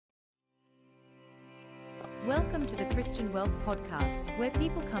Welcome to the Christian Wealth Podcast, where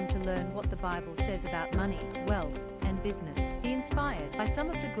people come to learn what the Bible says about money, wealth, and business. Be inspired by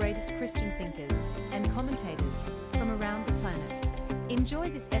some of the greatest Christian thinkers and commentators from around the planet. Enjoy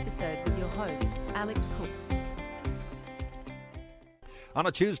this episode with your host, Alex Cook. On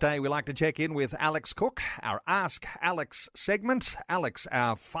a Tuesday, we like to check in with Alex Cook, our Ask Alex segment. Alex,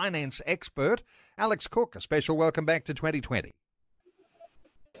 our finance expert. Alex Cook, a special welcome back to 2020.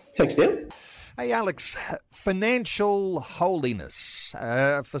 Thanks, Neil. Hey, Alex, financial holiness.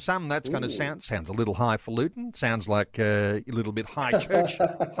 For some, that's going to sounds a little highfalutin. Sounds like a little bit high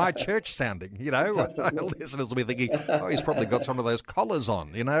church sounding. You know, listeners will be thinking, oh, he's probably got some of those collars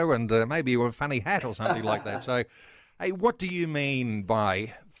on, you know, and maybe a funny hat or something like that. So, hey, what do you mean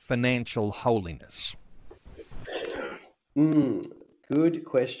by financial holiness? Good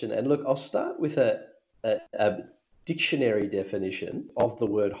question. And look, I'll start with a dictionary definition of the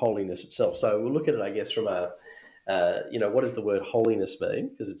word holiness itself. So we'll look at it, I guess, from what does the word holiness mean?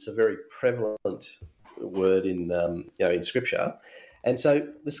 Because it's a very prevalent word in Scripture. And so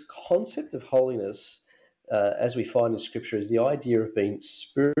this concept of holiness, as we find in Scripture, is the idea of being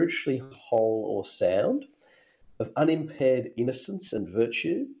spiritually whole or sound, of unimpaired innocence and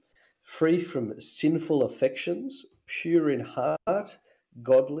virtue, free from sinful affections, pure in heart,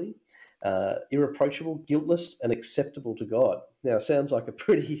 godly, irreproachable, guiltless, and acceptable to God. Now, it sounds like a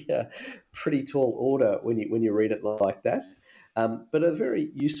pretty tall order when you read it like that, but a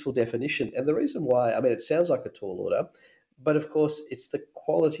very useful definition. And the reason why, it sounds like a tall order, but of course, it's the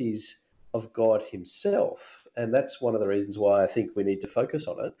qualities of God Himself, and that's one of the reasons why I think we need to focus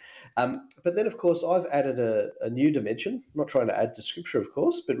on it. But then, of course, I've added a new dimension. I'm not trying to add to Scripture, of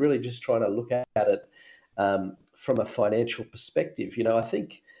course, but really just trying to look at it from a financial perspective. You know, I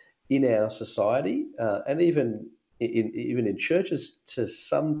think in our society, and even in churches to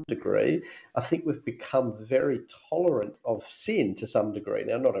some degree, I think we've become very tolerant of sin to some degree.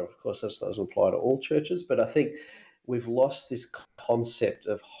 Now, not of course, this doesn't apply to all churches, but I think we've lost this concept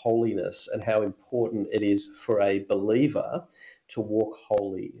of holiness and how important it is for a believer to walk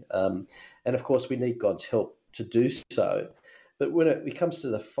holy. And of course, we need God's help to do so. But when it comes to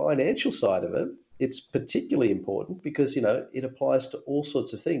the financial side of it, it's particularly important because, you know, it applies to all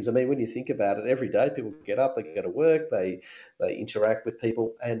sorts of things. I mean, when you think about it, every day people get up, they go to work, they interact with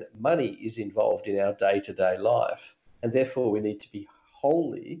people, and money is involved in our day-to-day life. And therefore, we need to be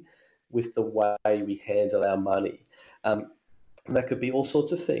holy with the way we handle our money. And that could be all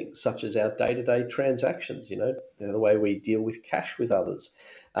sorts of things, such as our day-to-day transactions, the way we deal with cash with others,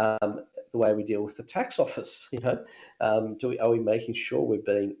 the way we deal with the tax office, are we making sure we're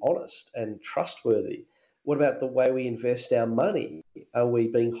being honest and trustworthy? What about the way we invest our money? Are we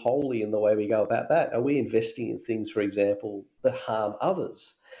being holy in the way we go about that? Are we investing in things, for example, that harm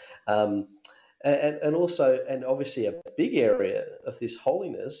others? And also, and obviously a big area of this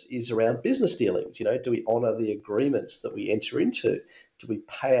holiness is around business dealings. Do we honour the agreements that we enter into? Do we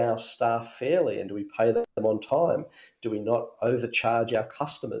pay our staff fairly, and do we pay them on time? Do we not overcharge our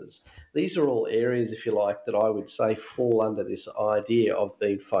customers? These are all areas, if you like, that I would say fall under this idea of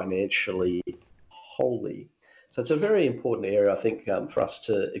being financially holy. So it's a very important area, I think, for us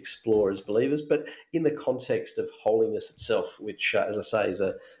to explore as believers, but in the context of holiness itself, which, as I say, is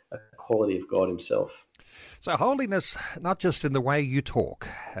a quality of God Himself. So holiness, not just in the way you talk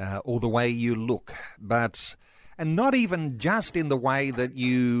or the way you look, and not even just in the way that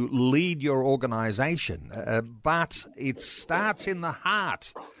you lead your organisation, but it starts in the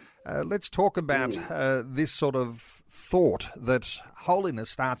heart. Let's talk about this sort of thought that holiness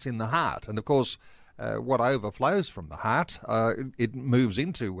starts in the heart. And of course, what overflows from the heart, it moves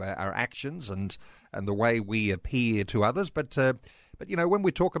into our actions and the way we appear to others. But when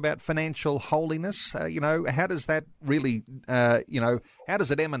we talk about financial holiness, how does that really, how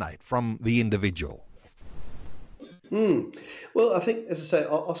does it emanate from the individual? Well, I think, as I say,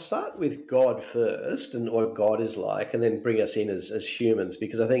 I'll start with God first and what God is like, and then bring us in as humans,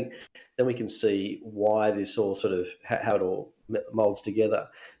 because I think then we can see why this all sort of, how it all molds together.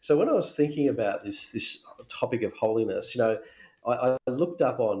 So when I was thinking about this topic of holiness, I looked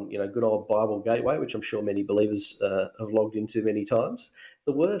up on, good old Bible Gateway, which I'm sure many believers have logged into many times.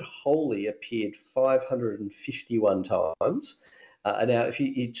 The word holy appeared 551 times. Now, if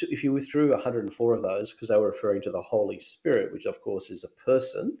you withdrew 104 of those, because they were referring to the Holy Spirit, which of course is a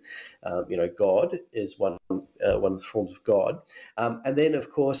person, God is one of the forms of God, and then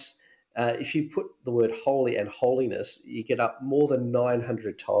of course, if you put the word holy and holiness, you get up more than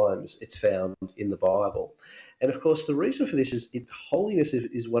 900 times it's found in the Bible. And of course, the reason for this is holiness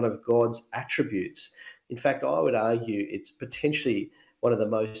is one of God's attributes. In fact, I would argue it's potentially one of the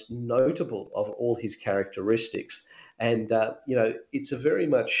most notable of all his characteristics. And, it's a very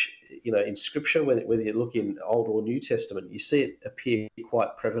much, in Scripture, whether you look in Old or New Testament, you see it appear quite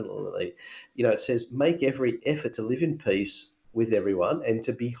prevalently. It says, make every effort to live in peace with everyone and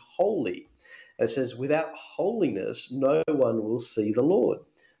to be holy. And it says, without holiness, no one will see the Lord.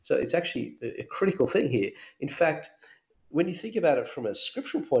 So it's actually a critical thing here. In fact, when you think about it from a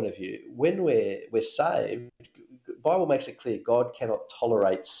scriptural point of view, when we're saved, the Bible makes it clear God cannot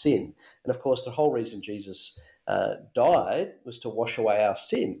tolerate sin. And of course, the whole reason Jesus died was to wash away our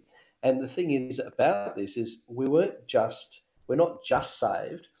sin. And the thing is about this is we're not just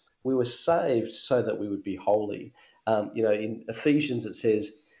saved, we were saved so that we would be holy. In Ephesians it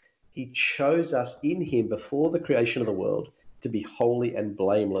says, he chose us in him before the creation of the world to be holy and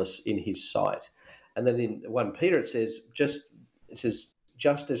blameless in his sight. And then in 1 Peter it says, just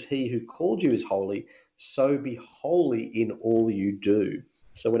as he who called you is holy, so be holy in all you do.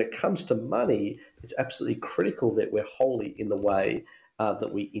 So when it comes to money, it's absolutely critical that we're holy in the way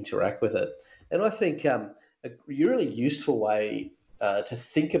that we interact with it. And I think a really useful way to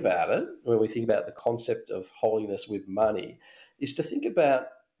think about it, when we think about the concept of holiness with money, is to think about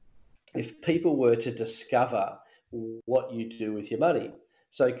if people were to discover what you do with your money.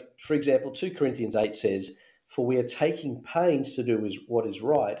 So, for example, 2 Corinthians 8 says, for we are taking pains to do what is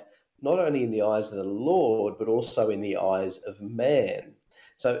right, not only in the eyes of the Lord, but also in the eyes of man.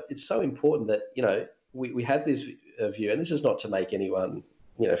 So it's so important that, we have this view, and this is not to make anyone,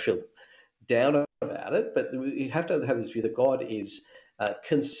 feel down about it, but we have to have this view that God is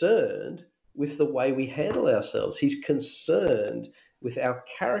concerned with the way we handle ourselves. He's concerned with our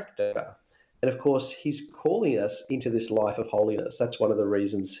character. And of course, he's calling us into this life of holiness. That's one of the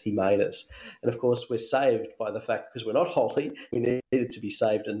reasons he made us. And of course, we're saved by the fact, because we're not holy, we needed to be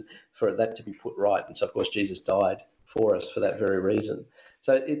saved and for that to be put right. And so, of course, Jesus died for us for that very reason.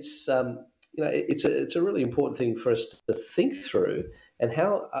 So it's it's a really important thing for us to think through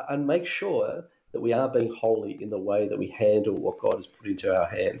and make sure that we are being holy in the way that we handle what God has put into our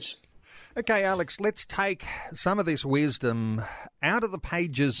hands. Okay, Alex, let's take some of this wisdom out of the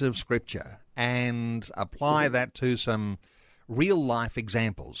pages of Scripture and apply that to some real-life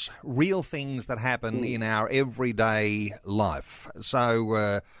examples, real things that happen in our everyday life.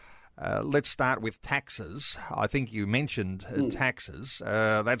 So let's start with taxes. I think you mentioned taxes.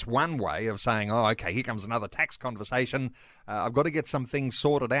 That's one way of saying, oh, okay, here comes another tax conversation. I've got to get some things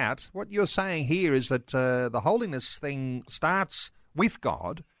sorted out. What you're saying here is that the holiness thing starts with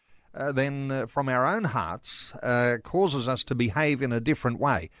God, then from our own hearts causes us to behave in a different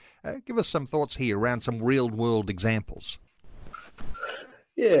way. Give us some thoughts here around some real-world examples.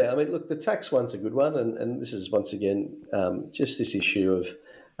 Yeah, I mean, look, the tax one's a good one, and this is, once again, just this issue of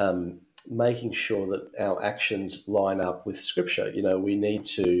making sure that our actions line up with Scripture. We need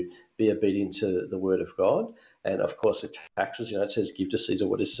to be obedient to the Word of God, and of course with taxes, it says give to Caesar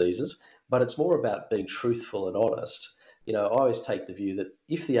what is Caesar's, but it's more about being truthful and honest. I always take the view that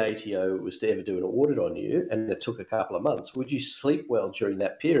if the ATO was to ever do an audit on you and it took a couple of months, would you sleep well during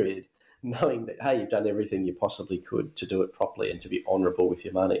that period, knowing that, hey, you've done everything you possibly could to do it properly and to be honourable with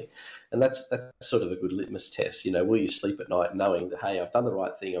your money? And that's sort of a good litmus test. Will you sleep at night knowing that, hey, I've done the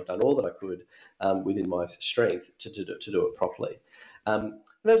right thing, I've done all that I could within my strength to do it properly? And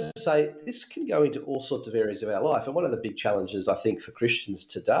as I say, this can go into all sorts of areas of our life. And one of the big challenges, I think, for Christians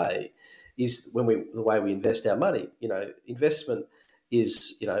today is the way we invest our money. Investment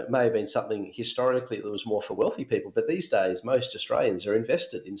is, may have been something historically that was more for wealthy people, but these days most Australians are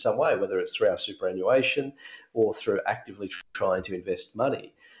invested in some way, whether it's through our superannuation or through actively trying to invest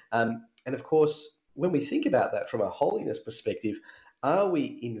money. And of course, when we think about that from a holiness perspective, are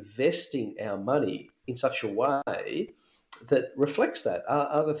we investing our money in such a way that reflects that?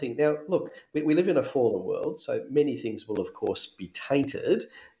 Other thing. Now, look, we live in a fallen world, so many things will, of course, be tainted.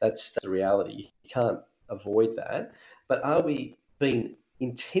 That's the reality. You can't avoid that. But are we being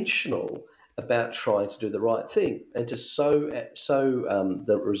intentional about trying to do the right thing and to sow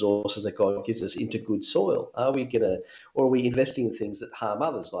the resources that God gives us into good soil? Or are we investing in things that harm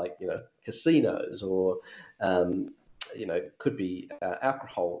others, like casinos or could be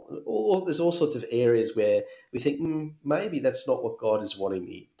alcohol, or there's all sorts of areas where we think, maybe that's not what God is wanting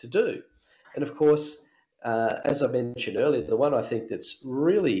me to do. And of course, as I mentioned earlier, the one I think that's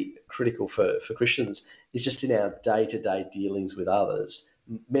really critical for Christians is just in our day-to-day dealings with others.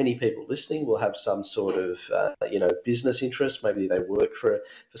 Many people listening will have some sort of, business interest. Maybe they work for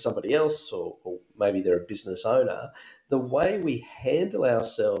somebody else, or maybe they're a business owner. The way we handle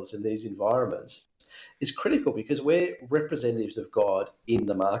ourselves in these environments is critical, because we're representatives of God in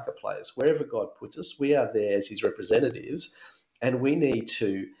the marketplace. Wherever God puts us, we are there as his representatives. and we need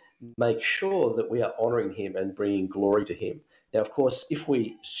to make sure that we are honouring him and bringing glory to him. Now, of course, if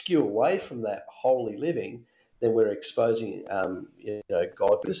we skew away from that holy living, then we're exposing,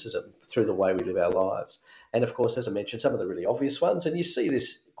 God criticism through the way we live our lives. And of course, as I mentioned, some of the really obvious ones, and you see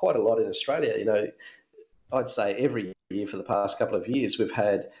this quite a lot in Australia. I'd say every year for the past couple of years,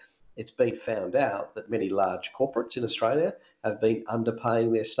 it's been found out that many large corporates in Australia have been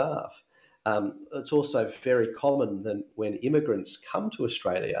underpaying their staff. It's also very common that when immigrants come to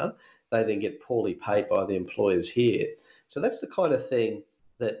Australia, they then get poorly paid by the employers here. So that's the kind of thing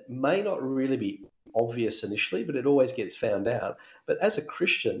that may not really be obvious initially, but it always gets found out. But as a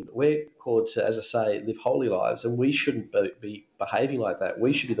Christian, we're called to, as I say, live holy lives, and we shouldn't be behaving like that.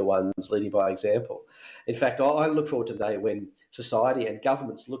 We should be the ones leading by example. In fact, I look forward to the day when society and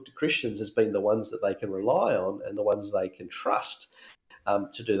governments look to Christians as being the ones that they can rely on and the ones they can trust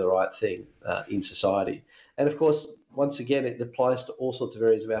to do the right thing in society. And of course, once again, it applies to all sorts of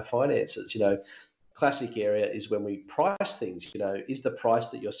areas of our finances. Classic area is when we price things. Is the price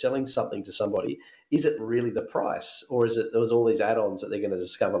that you're selling something to somebody, is it really the price, or is it there's all these add-ons that they're going to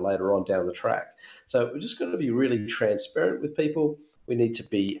discover later on down the track? So we're just going to be really transparent with people. We need to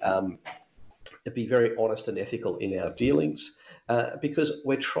be very honest and ethical in our dealings because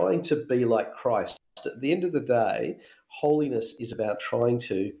we're trying to be like Christ. At the end of the day, holiness is about trying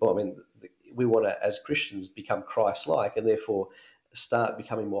to. We want to, as Christians, become Christ-like, and therefore start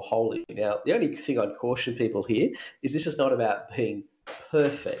becoming more holy. Now, the only thing I'd caution people here is this is not about being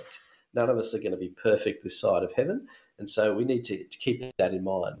perfect. None of us are going to be perfect this side of heaven, and so we need to keep that in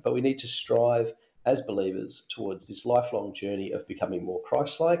mind. But we need to strive as believers towards this lifelong journey of becoming more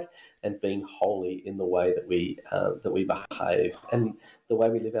Christ-like and being holy in the way that we behave and the way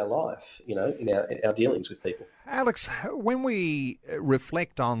we live our life, in our dealings with people. Alex, when we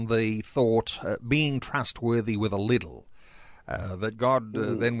reflect on the thought being trustworthy with a little, that God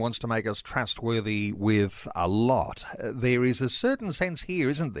then wants to make us trustworthy with a lot. There is a certain sense here,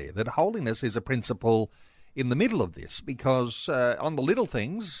 isn't there, that holiness is a principle in the middle of this, because on the little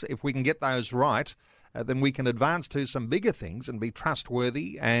things, if we can get those right, then we can advance to some bigger things and be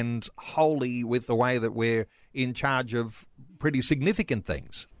trustworthy and holy with the way that we're in charge of pretty significant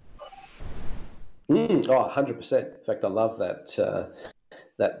things. 100%. In fact, I love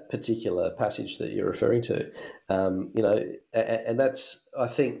that particular passage that you're referring to, and that's, I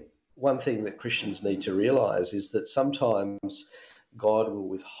think, one thing that Christians need to realise is that sometimes God will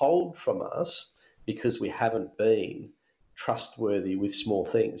withhold from us because we haven't been trustworthy with small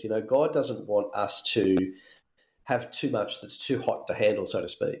things. God doesn't want us to have too much that's too hot to handle, so to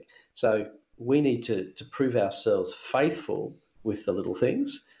speak. So we need to prove ourselves faithful with the little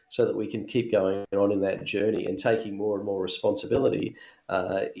things, so that we can keep going on in that journey and taking more and more responsibility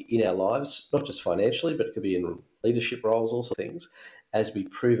in our lives, not just financially, but it could be in leadership roles, also things, as we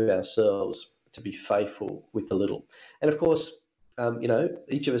prove ourselves to be faithful with the little. And of course,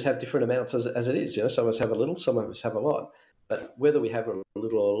 each of us have different amounts as it is. Some of us have a little, some of us have a lot. But whether we have a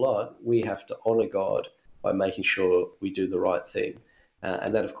little or a lot, we have to honour God by making sure we do the right thing.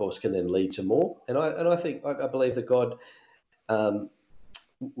 And that, of course, can then lead to more. And I believe that God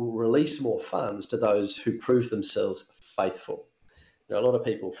will release more funds to those who prove themselves faithful. A lot of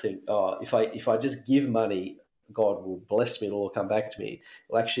people think, if I just give money, God will bless me, it'll all come back to me.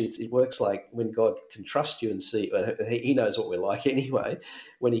 Well, actually, it works like when God can trust you and see, and he knows what we're like anyway,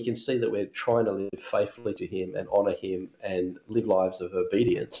 when he can see that we're trying to live faithfully to him and honour him and live lives of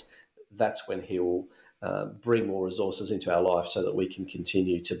obedience, that's when he will bring more resources into our life so that we can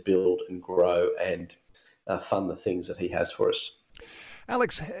continue to build and grow and fund the things that he has for us.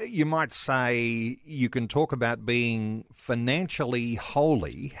 Alex, you might say you can talk about being financially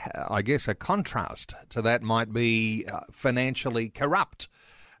holy. I guess a contrast to that might be financially corrupt.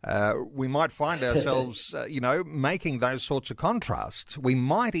 We might find ourselves, making those sorts of contrasts. We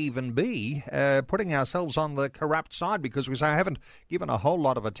might even be putting ourselves on the corrupt side because we say, I haven't given a whole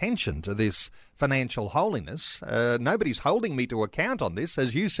lot of attention to this financial holiness. Nobody's holding me to account on this.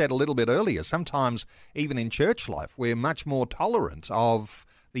 As you said a little bit earlier, sometimes even in church life, we're much more tolerant of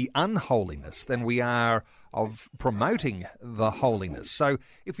the unholiness than we are of promoting the holiness. So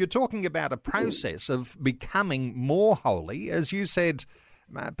if you're talking about a process of becoming more holy, as you said,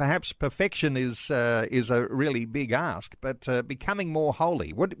 perhaps perfection is a really big ask, but becoming more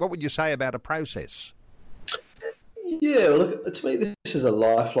holy, what would you say about a process? Yeah, look, to me, this is a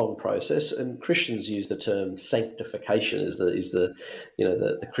lifelong process, and Christians use the term sanctification as the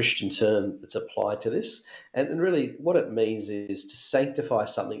Christian term that's applied to this. And really, what it means is to sanctify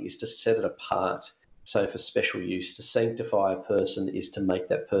something is to set it apart. So for special use, to sanctify a person is to make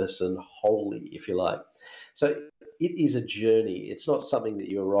that person holy, if you like. So it is a journey. It's not something that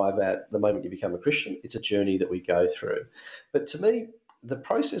you arrive at the moment you become a Christian. It's a journey that we go through. But to me, the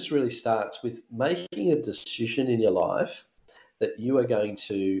process really starts with making a decision in your life that you are going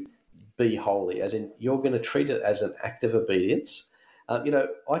to be holy, as in you're going to treat it as an act of obedience.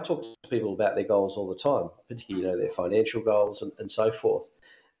 I talk to people about their goals all the time, particularly, their financial goals and so forth.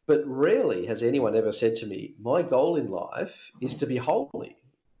 But rarely has anyone ever said to me, my goal in life is to be holy.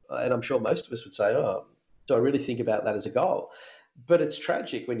 And I'm sure most of us would say, oh, do I really think about that as a goal? But it's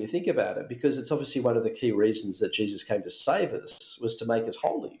tragic when you think about it, because it's obviously one of the key reasons that Jesus came to save us was to make us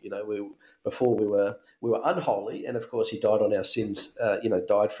holy. Before we were unholy, and of course he died on our sins,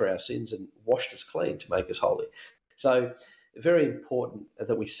 died for our sins and washed us clean to make us holy. So very important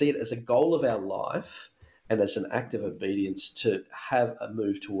that we see it as a goal of our life and as an act of obedience to have a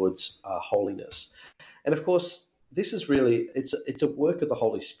move towards holiness. And of course, this is really, it's a work of the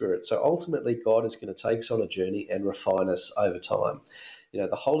Holy Spirit. So ultimately, God is going to take us on a journey and refine us over time. The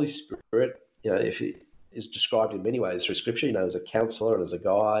Holy Spirit, if he is described in many ways through Scripture, as a counselor and as a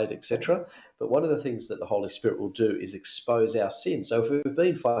guide, etc. But one of the things that the Holy Spirit will do is expose our sin. So if we've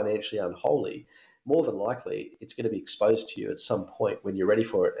been financially unholy, more than likely, it's going to be exposed to you at some point when you're ready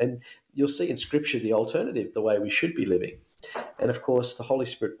for it. And you'll see in Scripture the alternative, the way we should be living. And of course, the Holy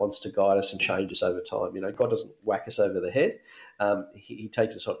Spirit wants to guide us and change us over time. God doesn't whack us over the head. He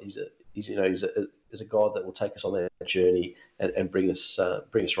takes us on. He's a God that will take us on that journey and bring us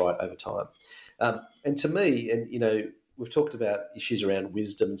right over time. And to me, we've talked about issues around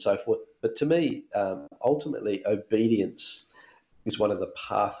wisdom and so forth, but to me, ultimately, obedience is one of the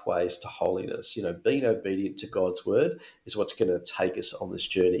pathways to holiness. Being obedient to God's word is what's going to take us on this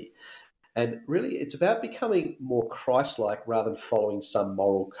journey. And really, it's about becoming more Christ-like rather than following some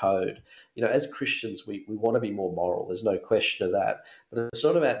moral code. As Christians, we want to be more moral. There's no question of that. But it's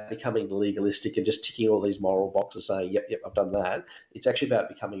not about becoming legalistic and just ticking all these moral boxes saying, yep, I've done that. It's actually about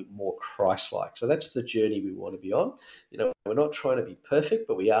becoming more Christ-like. So that's the journey we want to be on. We're not trying to be perfect,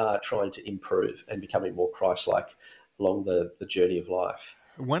 but we are trying to improve and becoming more Christ-like along the journey of life.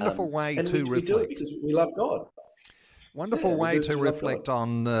 A wonderful way to reflect. We do it because we love God. Wonderful way to reflect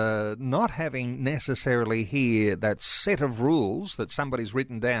on not having necessarily here that set of rules that somebody's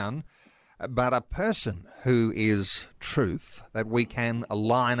written down, but a person who is truth that we can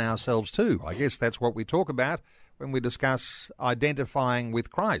align ourselves to. I guess that's what we talk about when we discuss identifying with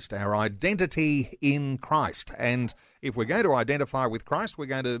Christ, our identity in Christ. And if we're going to identify with Christ, we're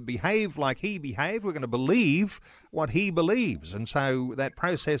going to behave like he behaved. We're going to believe what he believes. And so that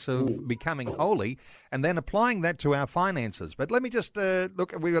process of becoming holy and then applying that to our finances. But let me just,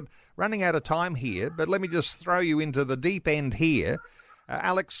 look, we're running out of time here, but let me just throw you into the deep end here.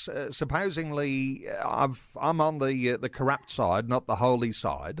 Alex, supposedly I'm on the corrupt side, not the holy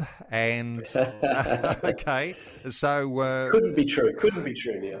side, and okay, so couldn't be true,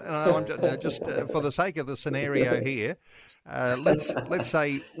 Neil. No, just for the sake of the scenario here, let's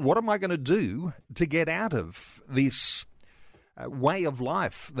say, what am I going to do to get out of this way of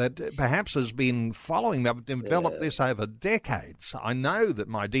life that perhaps has been following me? I've developed this over decades. I know that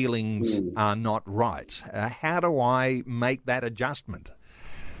my dealings are not right. How do I make that adjustment?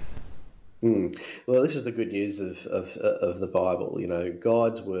 Well, this is the good news of the Bible.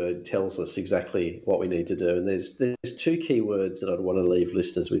 God's word tells us exactly what we need to do. And there's two key words that I'd want to leave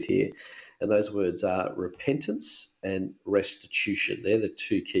listeners with here. And those words are repentance and restitution. They're the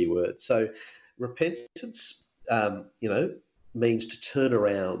two key words. So repentance, means to turn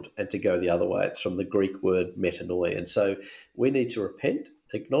around and to go the other way. It's from the Greek word metanoia. And so we need to repent,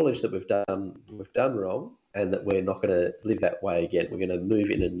 acknowledge that we've done wrong, and that we're not going to live that way again. We're going to move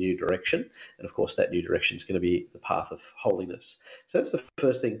in a new direction. And of course, that new direction is going to be the path of holiness. So that's the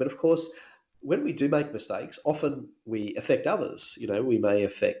first thing. But of course, when we do make mistakes, often we affect others. We may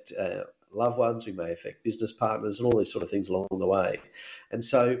affect loved ones, we may affect business partners, and all these sort of things along the way. And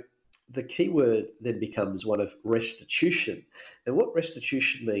so the key word then becomes one of restitution. And what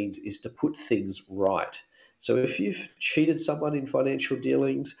restitution means is to put things right. So if you've cheated someone in financial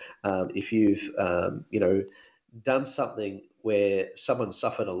dealings, if you've done something where someone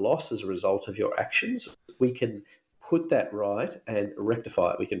suffered a loss as a result of your actions, we can put that right and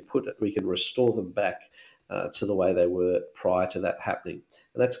rectify it. We can restore them back to the way they were prior to that happening.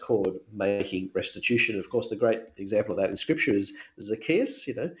 And that's called making restitution. Of course, the great example of that in Scripture is Zacchaeus.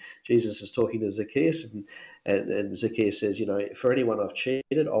 Jesus is talking to Zacchaeus, and Zacchaeus says, for anyone I've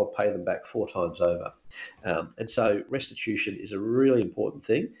cheated, I'll pay them back 4 times over. And so restitution is a really important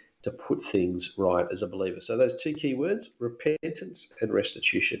thing to put things right as a believer. So those two key words, repentance and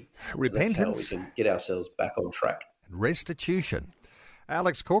restitution. Repentance. And that's how we can get ourselves back on track. Restitution.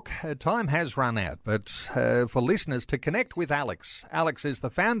 Alex Cook, time has run out, but for listeners to connect with Alex, Alex is the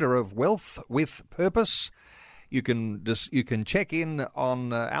founder of Wealth with Purpose. You can check in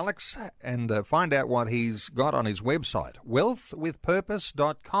on Alex and find out what he's got on his website,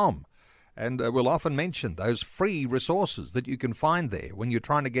 wealthwithpurpose.com. And we'll often mention those free resources that you can find there when you're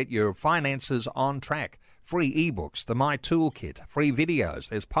trying to get your finances on track. Free ebooks, the My Toolkit, free videos.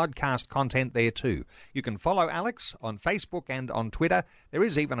 There's podcast content there too. You can follow Alex on Facebook and on Twitter. There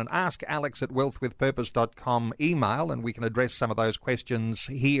is even an Ask Alex at wealthwithpurpose.com email, and we can address some of those questions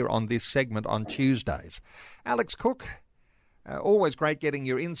here on this segment on Tuesdays. Alex Cook, always great getting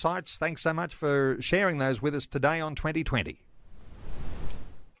your insights. Thanks so much for sharing those with us today on 2020.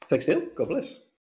 Thanks, Neil. God bless.